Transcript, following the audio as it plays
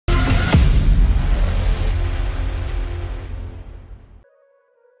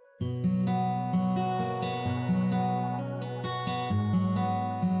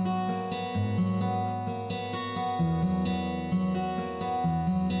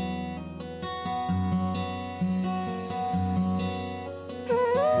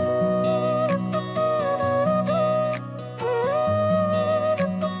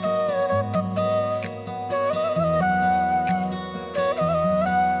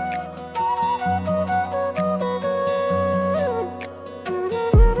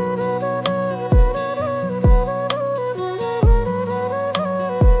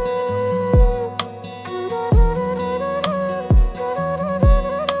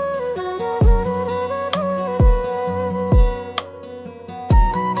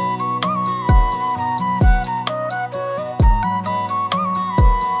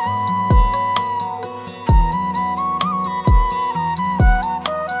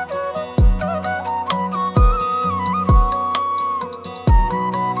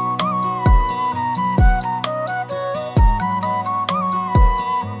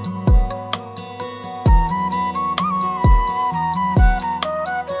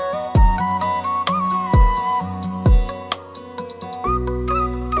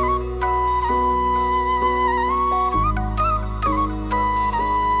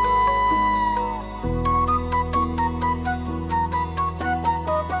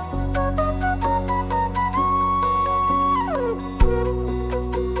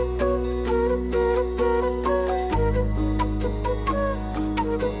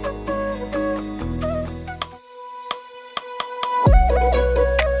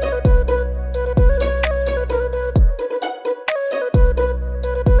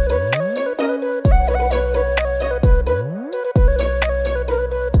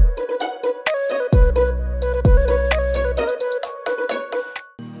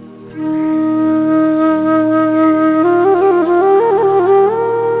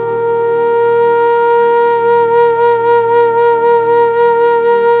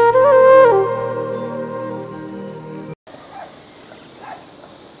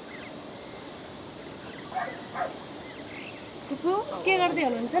के गर्दै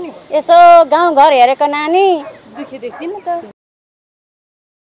हुनुहुन्छ नि? यसो गाउँ घर हेरेको नानी। दुखे देख्दिन त।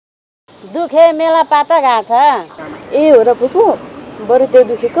 दुखे मेला पाता गएको छ। ए हो र फुपू, बरु त्यो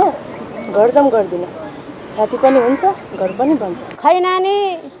दुखेको घर जाम गर्दिन। साथी पनि हुन्छ, घर पनि बन्छ। खै नानी,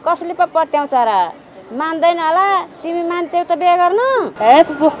 कसले पो पत्याउँछ र? मान्दैन होला, तिमी मान्छे त बिहे गर्नु? हे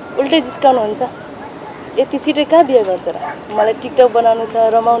फुपू, उल्टै जिस्काउनुहुन्छ। यति छिटै कहाँ बिहे गर्छ र? मलाई टिकटक बनाउनु छ,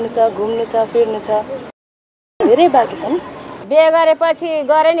 रमाउनु छ, घुम्नु छ, फिर्नु छ। धेरै बाँकी छ नि। बिहे गरेपछि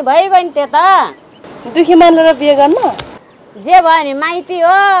गरे नि भइगयो नि त्यो त। दुखी मानेर बिहे गर्न? जे भयो नि माइती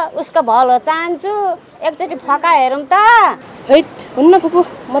हो, उसको भलो चाहन्छु। एकचोटि फका हेरौँ त। हैट, हुन्न फुपू,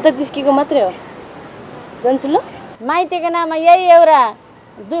 म त जिस्कीको मात्रै हो। जान्छु ल। माइतीको नाममा यही एउटा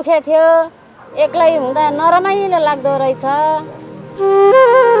दुखे थियो। एक्लै हुँदा नरमाइलो लाग्दो रहेछ।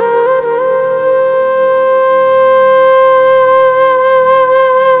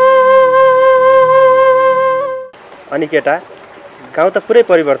 अनि केटा, गाउँ त पुरै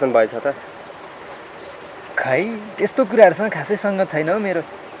परिवर्तन भएछ त। खै यस्तो कुराहरूसँग खासै सङ्गत छैन हौ मेरो।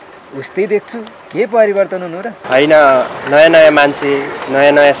 उस्तै देख्छु, के परिवर्तन हुनु र? होइन, नयाँ नयाँ मान्छे,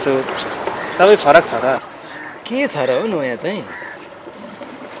 नयाँ नयाँ सोच, सबै फरक छ त। के छ र हौ नयाँ चाहिँ?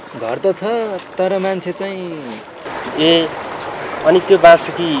 घर त छ, तर मान्छे चाहिँ... ए, अनि त्यो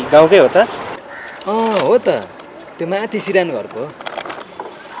बासुकी गाउँकै हो त? हो त, त्यो माथि सिरान घरको।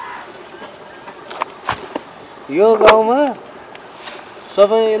 यो गाउँमा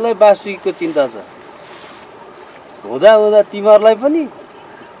सबैलाई बासुकीको चिन्ता छ। हुँदा हुँदा तिमीहरूलाई पनि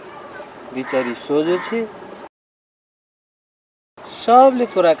बिचारी सोझो छे, सबले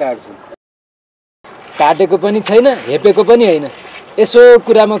कुरा काट्छन्। काटेको पनि छैन, हेपेको पनि होइन। यसो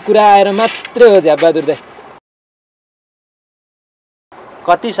कुरामा कुरा आएर मात्रै हो झ्यापबहादुर दाइ।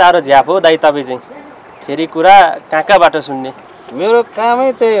 कति साह्रो झ्याप हो दाइ तपाईँ चाहिँ। फेरि कुरा कहाँ कहाँबाट सुन्ने? मेरो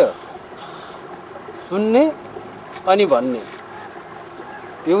कामै त्यही हो, सुन्ने अनि भन्ने।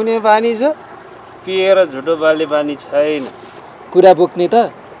 पिउने बानी छ, पिएर झुटो बाल्ने बानी छैन। कुरा बोक्ने त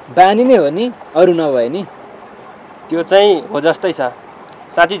बानी नै हो नि, अरू नभए नि। त्यो चाहिँ हो जस्तै छ।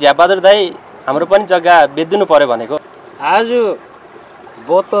 साँच्ची झ्यापबहादुर दाइ, हाम्रो पनि जग्गा बेचिदिनु पर्यो भनेको। आज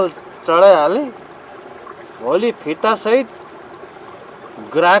बोतल चढाइहालेँ, भोलि फितासहित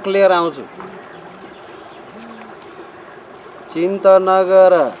ग्राहक लिएर आउँछु। चिन्ता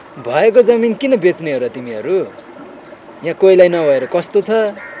नगर। भएको जमिन किन बेच्ने हो र तिमीहरू? यहाँ कोहीलाई नभएर कस्तो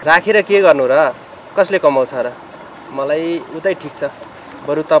छ? राखेर के गर्नु र? कसले कमाउँछ र? मलाई उतै ठिक छ।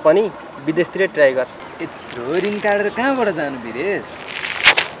 बरु त पनि विदेशतिरै ट्राई गर। यत्रो ऋण काटेर कहाँबाट जानु विदेश?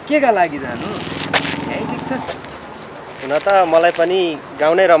 केका लागि जानु? यहीँ ठिक छ। हुन त मलाई पनि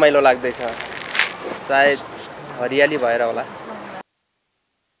गाउँ नै रमाइलो लाग्दैछ। सायद हरियाली भएर होला।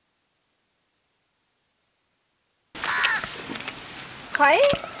 खै,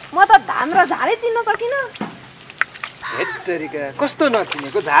 म त धान र झारै चिन्न सकिनँ। हेत्तरिका, कस्तो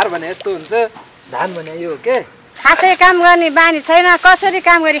नचिनेको? झार भने यस्तो हुन्छ, धान भने यो के? खासै काम गर्ने बानी छैन, कसरी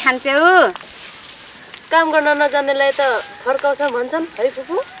काम गरी खान्छौ? काम गर्न नजान्नेलाई त फर्काउँछ भन्छन् है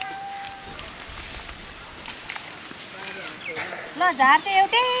फुपू? ल झार चाहिँ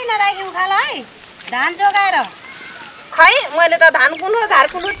एउटै नराखी उखाल है, धान जोगाएर। खै, मैले त धान कुन हो झार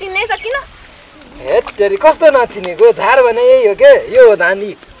कुन हो चिन्नै सकिनँ। हेत्तरी, कस्तो नचिनेको? झार भने यही हो के? यो हो धान।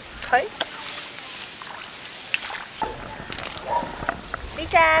 खै,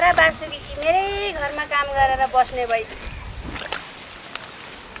 बिचारा बासुकी मेरै घरमा काम गरेर बस्ने भई।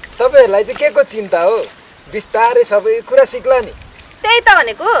 तपाईँहरूलाई चाहिँ के को चिन्ता हो? बिस्तारै सबै कुरा सिक्ला नि। त्यही त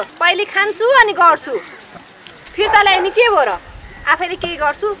भनेको, पहिले खान्छु अनि गर्छु। फिर्ता ल्यायो नि के भयो र? आफैले केही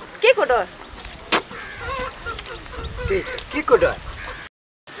गर्छु, के को डर? के को डर?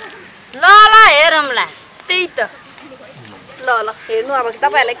 ल ल हेरौँला, त्यही त। ल ल हेर्नु, अब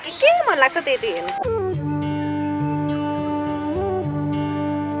तपाईँहरूलाई के मन लाग्छ त्यही त हेर्नु।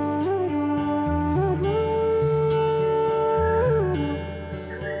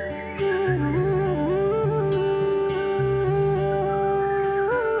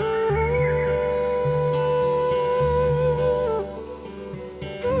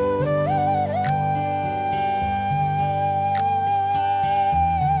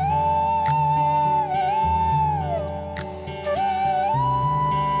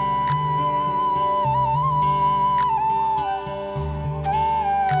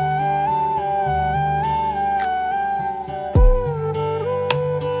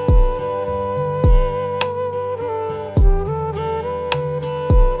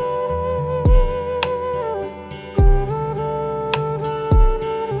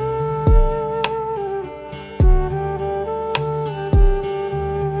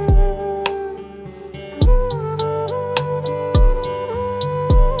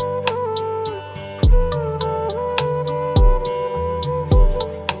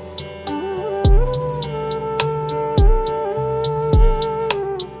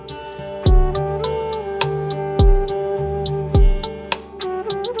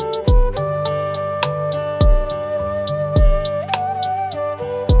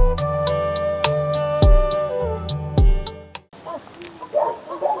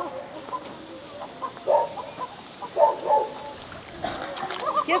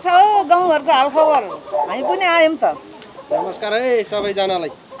 के छ हौ गाउँघरको हालखबर? हामी पनि आयौँ त। नमस्कार है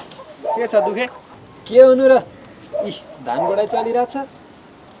सबैजनालाई। के छ दुखे? के हुनु र? इ धान गोडाइ चलिरहेछ।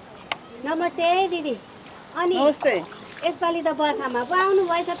 नमस्ते दिदी। अनि नमस्ते। यसपालि त बर्खामा पो आउनु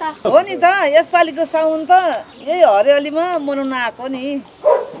भएछ त। हो नि त, यसपालिको साउन त यही हरियालीमा मनाउन आएको नि।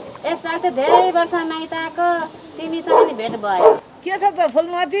 यसपालि त धेरै वर्ष माइत आएको, तिमीसँग नि भेट भयो। के छ त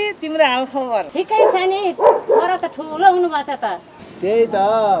फुलमती तिम्रो हालखबर? ठिकै छ नि, तर त ठुलो हुनुभएछ त। त्यही त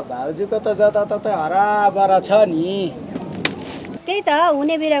भाउजूको त जताततै हराभरा छ नि। त्यही त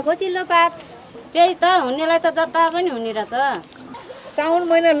हुने बिराको चिल्लो पात। त्यही त हुनेलाई त जता पनि हुने रहेछ। साउन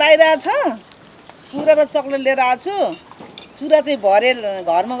महिना लागिरहेछ, चुरा र चक्लेट लिएर आएको छु। चुरा चाहिँ भरे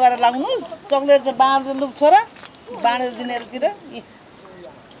घरमा गएर लाउनुहोस्, चक्लेट चाहिँ बाँडेर लु छोरा, बाँडेर दिनेहरूतिर।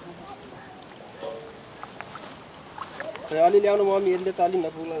 अलि ल्याउनु मम्मी, यसले त अलि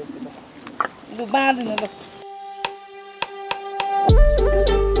नपुग्ला। लु बाँडिदिनु ल।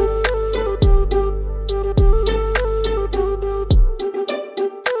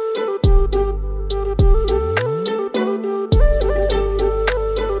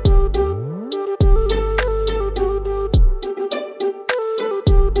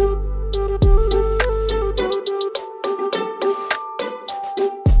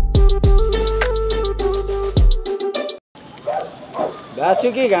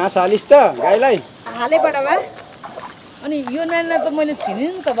 बासुकी घाँस हालिस् त गाईलाई? हाले बडाबा। अनि यो नानीलाई त मैले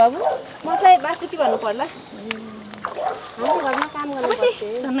चिने नि त बाबु। म चाहिँ बासुकी भन्नु पर्ला। हाम्रो घरमा काम गर्नुपर्छ।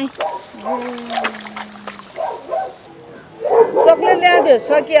 चक्लेट ल्याइदियो,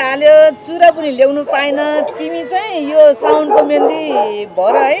 सकिहाल्यो। चुरा पनि ल्याउनु पाएन। तिमी चाहिँ यो साउनको मेहन्दी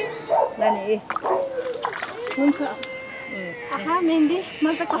भर है नानी। हुन्छ। आहा मेहन्दी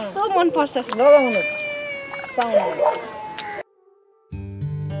मलाई त कस्तो मनपर्छ। लगाउनु साउनमा।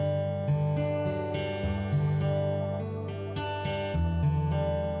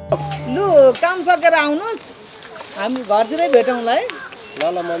 लु काम सकेर आउनुहोस्, हामी घरतिरै भेटौँला है। ल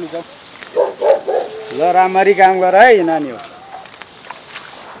ल मम्मी जाउँ। ल राम्ररी काम गर है नानी हो।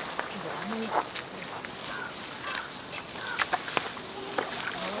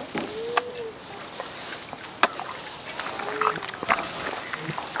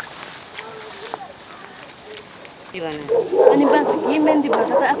 अनि बस के मेहन्दी भएर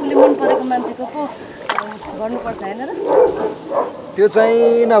त आफूले मन परेको मान्छेको पो गर्नुपर्छ होइन र? त्यो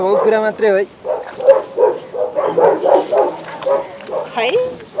चाहिँ नभएको कुरा मात्रै हो है। खै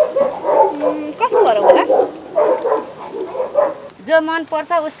कसको भएर होला? जो मन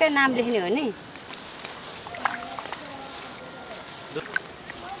पर्छ उसकै नाम लेख्ने हो नि।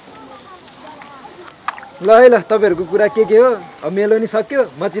 ल है ल, तपाईँहरूको कुरा के हो? अब मेलो नि सक्यो,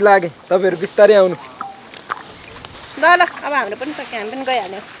 म चाहिँ लागेँ। तपाईँहरू बिस्तारै आउनु। ल ल, अब हाम्रो पनि सक्यो, हामी पनि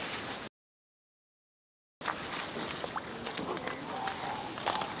गइहाल्यौँ।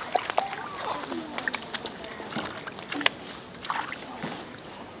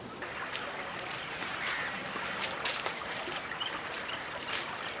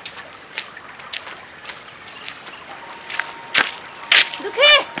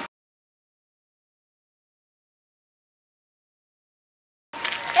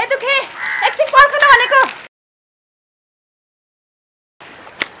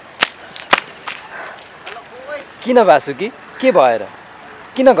 किन बासुकी, के भएर?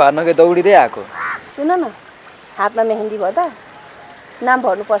 किन घर नगए दौडिँदै आएको? सुन न, हातमा मेहन्दी भर्दा नाम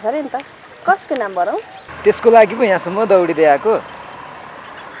भर्नुपर्छ अरे नि त। कसको नाम भरौँ? त्यसको लागि पो यहाँसम्म दौडिँदै आएको।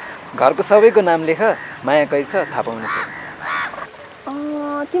 घरको सबैको नाम लेख, माया कहीँ छ थाहा पाउनु छ।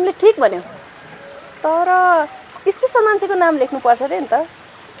 तिमीले ठिक भन्यौ, तर स्पेसल मान्छेको नाम लेख्नुपर्छ अरे नि त।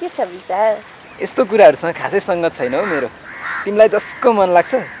 के छ विचार? यस्तो कुराहरूसँग खासै सङ्गत छैन हौ मेरो। तिमीलाई जसको मन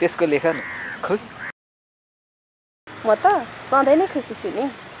लाग्छ त्यसको लेख न, खुस। म त सधैँ नै खुसी छु नि।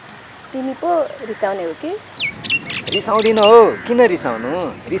 तिमी पो रिसाउने हो कि? रिसाउँदिन हो, किन रिसाउनु?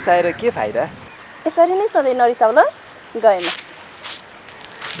 रिसाएर के फाइदा? यसरी नै सधैँ नरिसाउ ल। गएँ म।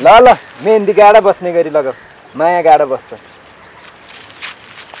 ल ल, मेहन्दी गाडा बस्ने गरी लगाऊ, माया गाडा बस्छ।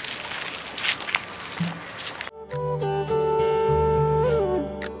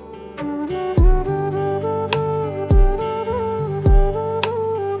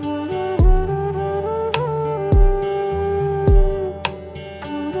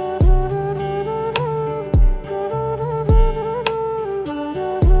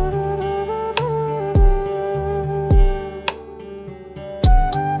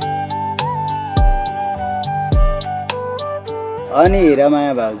 अनि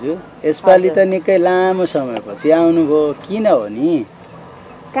हिरामाया भाउजू, यसपालि त निकै लामो समयपछि आउनुभयो, किन हो नि?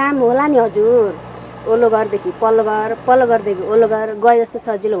 काम होला नि हजुर। ओल्लो घरदेखि पल्लो घर, पल्लो घरदेखि ओल्लो घर गए जस्तो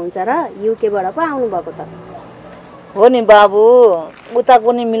सजिलो हुन्छ र युकेबाट पो आउनु भएको त। हो नि बाबु,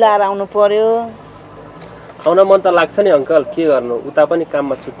 उताको नि मिलाएर आउनु पर्यो। आउन मन त लाग्छ नि अङ्कल, के गर्नु, उता पनि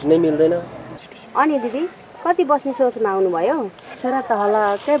काममा छुट्टी नै मिल्दैन। अनि दिदी कति बस्ने सोचमा आउनुभयो? छोरा त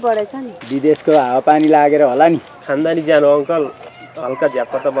हलकै बढेछ नि। विदेशको हावापानी लागेर होला नि। खानदानी जानु अङ्कल, हल्का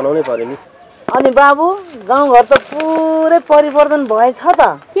झ्याप्पा त बनाउनै पर्यो नि। अनि बाबु, गाउँघर त पुरै परिवर्तन भएछ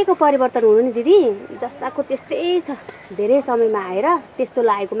त। के को परिवर्तन हुनु नि दिदी? जस्ताको त्यस्तै छ। धेरै समयमा आएर त्यस्तो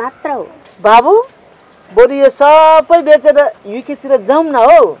लागेको मात्र हो। बाबु, बरु यो सबै बेचेर युकेतिर जाउँ न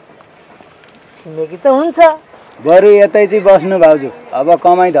हौ। छिमेकी त हुन्छ। बरु यतै चाहिँ बस्नु भाउजू, अब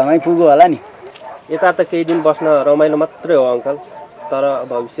कमाइ धमाइ पुग्यो होला नि। यता त केही दिन बस्न रमाइलो मात्रै हो अङ्कल, तर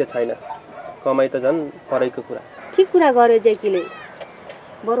भविष्य छैन। कमाइ त झन् परेको कुरा। ठिक कुरा गर्यो जेकीले।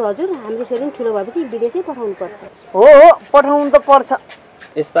 बरु हजुर हाम्रो छोरी ठुलो भएपछि विदेशै पठाउनु पर्छ। हो पठाउनु त पर्छ।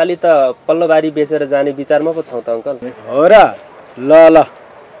 यसपालि त पल्लो बारी बेचेर जाने विचारमा पो छौँ त अङ्कल। हो र, ल ल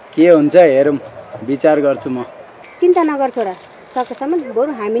के हुन्छ हेरौँ, विचार गर्छु म। चिन्ता नगर छोरा, सकेसम्म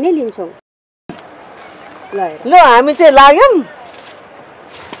बरु हामी नै लिन्छौँ। ल हामी चाहिँ लाग्यौँ।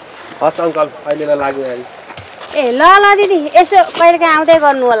 हस् अङ्कल, अहिलेलाई लाग्यो हामी। ए ल ल दिदी, यसो कहिलेकाहीँ आउँदै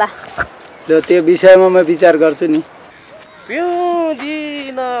गर्नु होला। ल त्यो विषयमा म विचार गर्छु नि।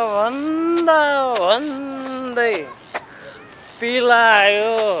 पिउँदिन भन्दा भन्दै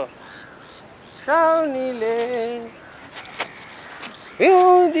पिलायो साउनीले,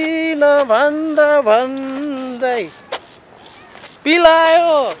 पिउँदिन भन्दा भन्दै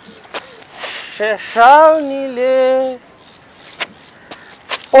पिलायो साउनीले,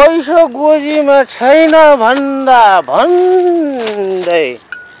 पैसा गोजीमा छैन भन्दा भन्दै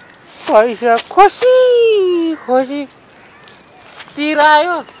पैसा खोसी खोसी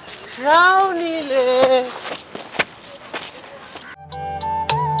तिरायो साउनीले।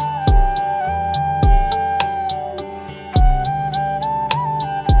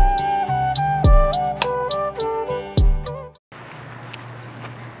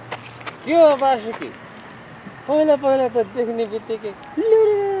 के हो बासुकी, पहिला पहिला त देख्ने बित्तिकै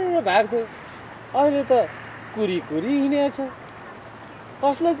लिएर भाग्थ्यो, अहिले त कुरी कुरी हिँडेछ।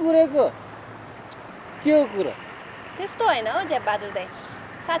 कसले कुरेको? के हो कुरा? त्यस्तो होइन हौ ज्या बहादुर दाइ,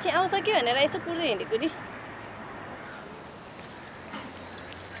 साथी आउँछ कि भनेर यसो कुर्दै हिँडेको नि।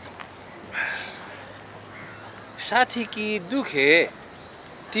 साथी कि दुखे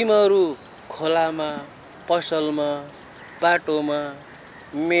तिमीहरू खोलामा, पसलमा, बाटोमा,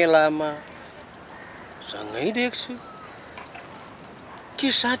 मेलामा सँगै देख्छु।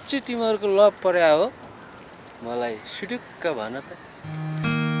 के साँच्चै तिमीहरूको लभ पर्या हो? मलाई सुटुक्क भन त।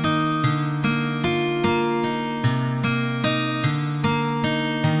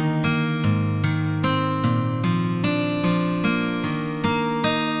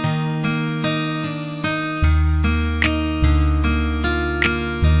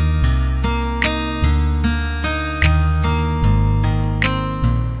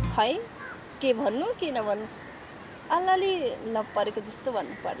 खै के भन्नु के नभन्नु, अलिअलि लभ परेको जस्तो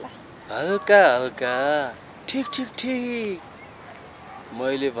भन्नु पर्ला। हल्का हल्का, ठिक ठिक ठिक।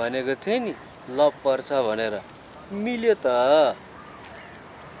 मैले भनेको थिएँ नि लभ पर्छ भनेर, मिल्यो त।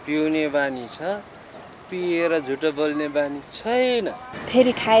 पिउने बानी छ, पिएर झुटो बोल्ने बानी छैन।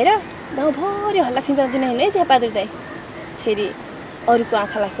 फेरि खाएर गाउँभरि हल्ला खिचाउँदिन होइन है ज्या बहादुर दाइ, फेरि अरूको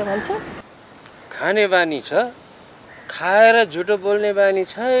आँखा लाग्छ भन्छ। खाने बानी छ, खाएर झुटो बोल्ने बानी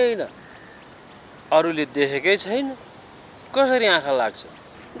छैन। अरूले देखेकै छैन, कसरी आँखा लाग्छ?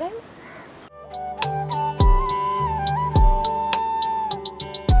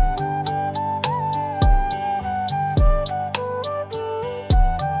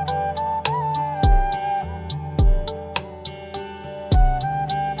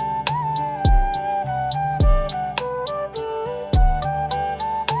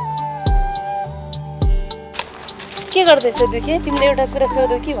 के गर्दैछौ दुखे? तिमीले एउटा कुरा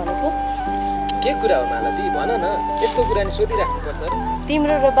सोधौ कि भनेको। के कुरा हो मालती, भन न। यस्तो कुरा नि सोधिराख्नुपर्छ।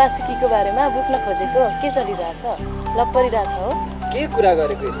 तिम्रो र बासुकीको बारेमा बुझ्न खोजेको, के चलिरहेछ? लभ परिरहेछ हो? के कुरा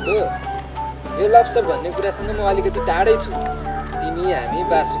गरेको यस्तो? यो लभसप भन्ने कुरासँग म अलिकति टाढै छु। तिमी, हामी,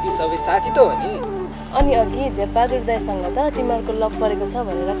 बासुकी सबै साथी त हो नि। अनि अघि बहादुर दाइसँग त तिमीहरूको लभ परेको छ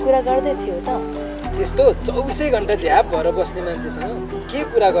भनेर कुरा गर्दै थियो त। त्यस्तो 24 घण्टा झ्याप भएर बस्ने मान्छेसँग के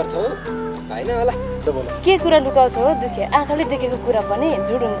कुरा गर्छौ? होइन होला। के कुरा लुकाउँछौ हो दुखे? आँखाले देखेको कुरा पनि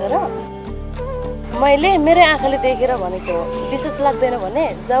झुट हुन्छ र? मैले मेरै आँखाले देखेर भनेको हो, विश्वास लाग्दैन भने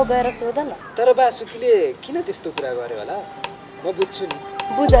जाऊ गएर सोध न। तर बासुकीले किन त्यस्तो कुरा गर्यो होला? म बुझ्छु नि।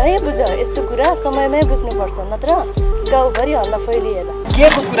 बुझ है बुझ, यस्तो कुरा समयमै बुझ्नुपर्छ, नत्र गाउँभरि हल्ला फैलिएला। के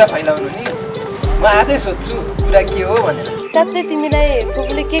को कुरा फैलाउनु नि? म आजै सोध्छु कुरा के हो भनेर। साँच्चै तिमीलाई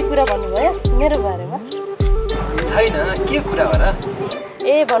फुपूले के कुरा भन्नुभयो मेरो बारेमा? छैन, के कुरा हो र?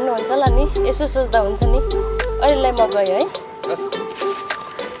 ए भन्नुहुन्छ होला नि, यसो सोच्दा हुन्छ नि। अहिलेलाई म गएँ है। बस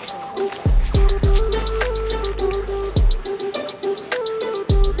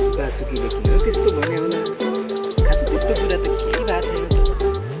बासुकीले किन त्यस्तो भने होला खास त्यस्तो कुरा त केही भएको छैन त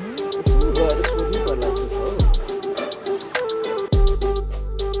यसो गएर सोध्नु पर्ला जस्तो छ हौ।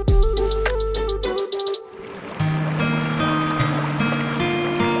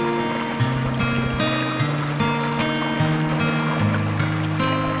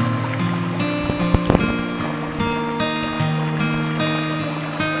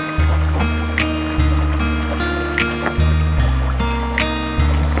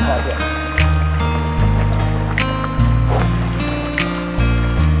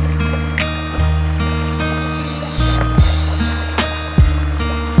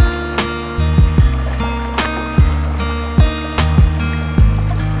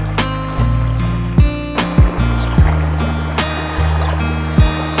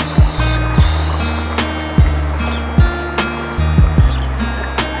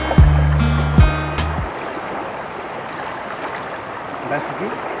 बासुकी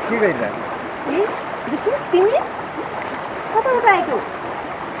के गरिरहेको?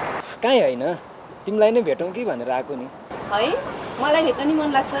 कहीँ होइन तिमीलाई नै भेटौँ कि भनेर आएको नि। है मलाई भेट्न नि मन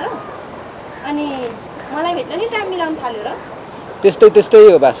लाग्छ र अनि मलाई भेट्न नि टाइम मिलाउन थाल्यो र त्यस्तै त्यस्तै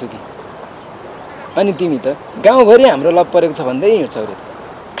हो बासुकी। अनि तिमी त गाउँभरि हाम्रो लभ परेको छ भन्दै हिँड्छौ रे।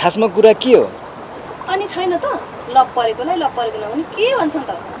 खासमा कुरा के हो? अनि छैन त लभ परेकोलाई लभ परेको नभने के भन्छन्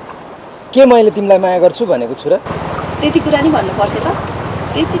त? के मैले तिमीलाई माया गर्छु भनेको छु र? त्यति कुरा नि भन्नुपर्छ त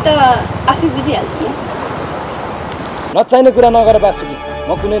त्यति त आफै बुझिहाल्छु नि। नचाहिने कुरा नगर बासुकी। म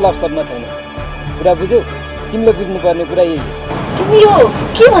कुनै लभ सबमा छैन। कुरा बुझ्यौ? तिमीले बुझ्नुपर्ने कुरा यही हो। तिमी यो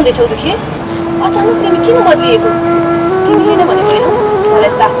के भन्दैछौ दुखी? अचानक तिमी किन बदलिएको? तिमीले नै भनेको होइन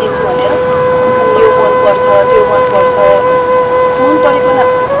मलाई साथ दिन्छु भनेर। यो मनपर्छ त्यो मनपर्छ मन परेको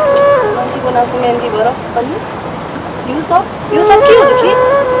मान्छेको नामको मेहन्दी भएर अनि यो सब के हो दुखी?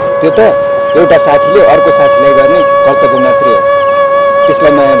 त्यो त एउटा साथीले अर्को साथीलाई गर्ने कर्तव्य मात्रै हो।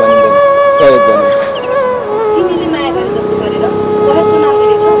 त्यसलाई माया भनिँदैन, सहयोग भनिन्छ। तिमीले माया गरे जस्तो गरेर सहयोगको नाम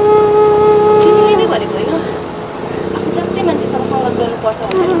दिँदैछौ? तिमीले नै भनेको होइन आफू जस्तै मान्छेसँग सङ्गत गर्नुपर्छ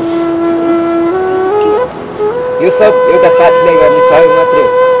भनेर। यो सब एउटा साथीलाई गर्ने सहयोग मात्रै हो।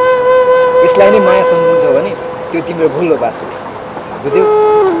 यसलाई नै माया सम्झिन्छौ भने त्यो तिम्रो भुल हो बासुकी। बुझ्यौ?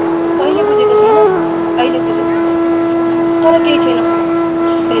 पहिले बुझेको थिएन अहिले बुझ्यौ। तर केही छैन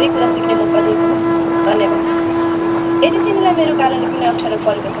धेरै कुरा सिक्ने मौका दिएको धन्यवाद। यदि तिमीलाई मेरो कारणले कुनै अप्ठ्यारो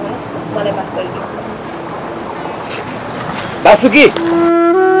परेको छ भने मलाई माफ गरिदिऊ। बासुकी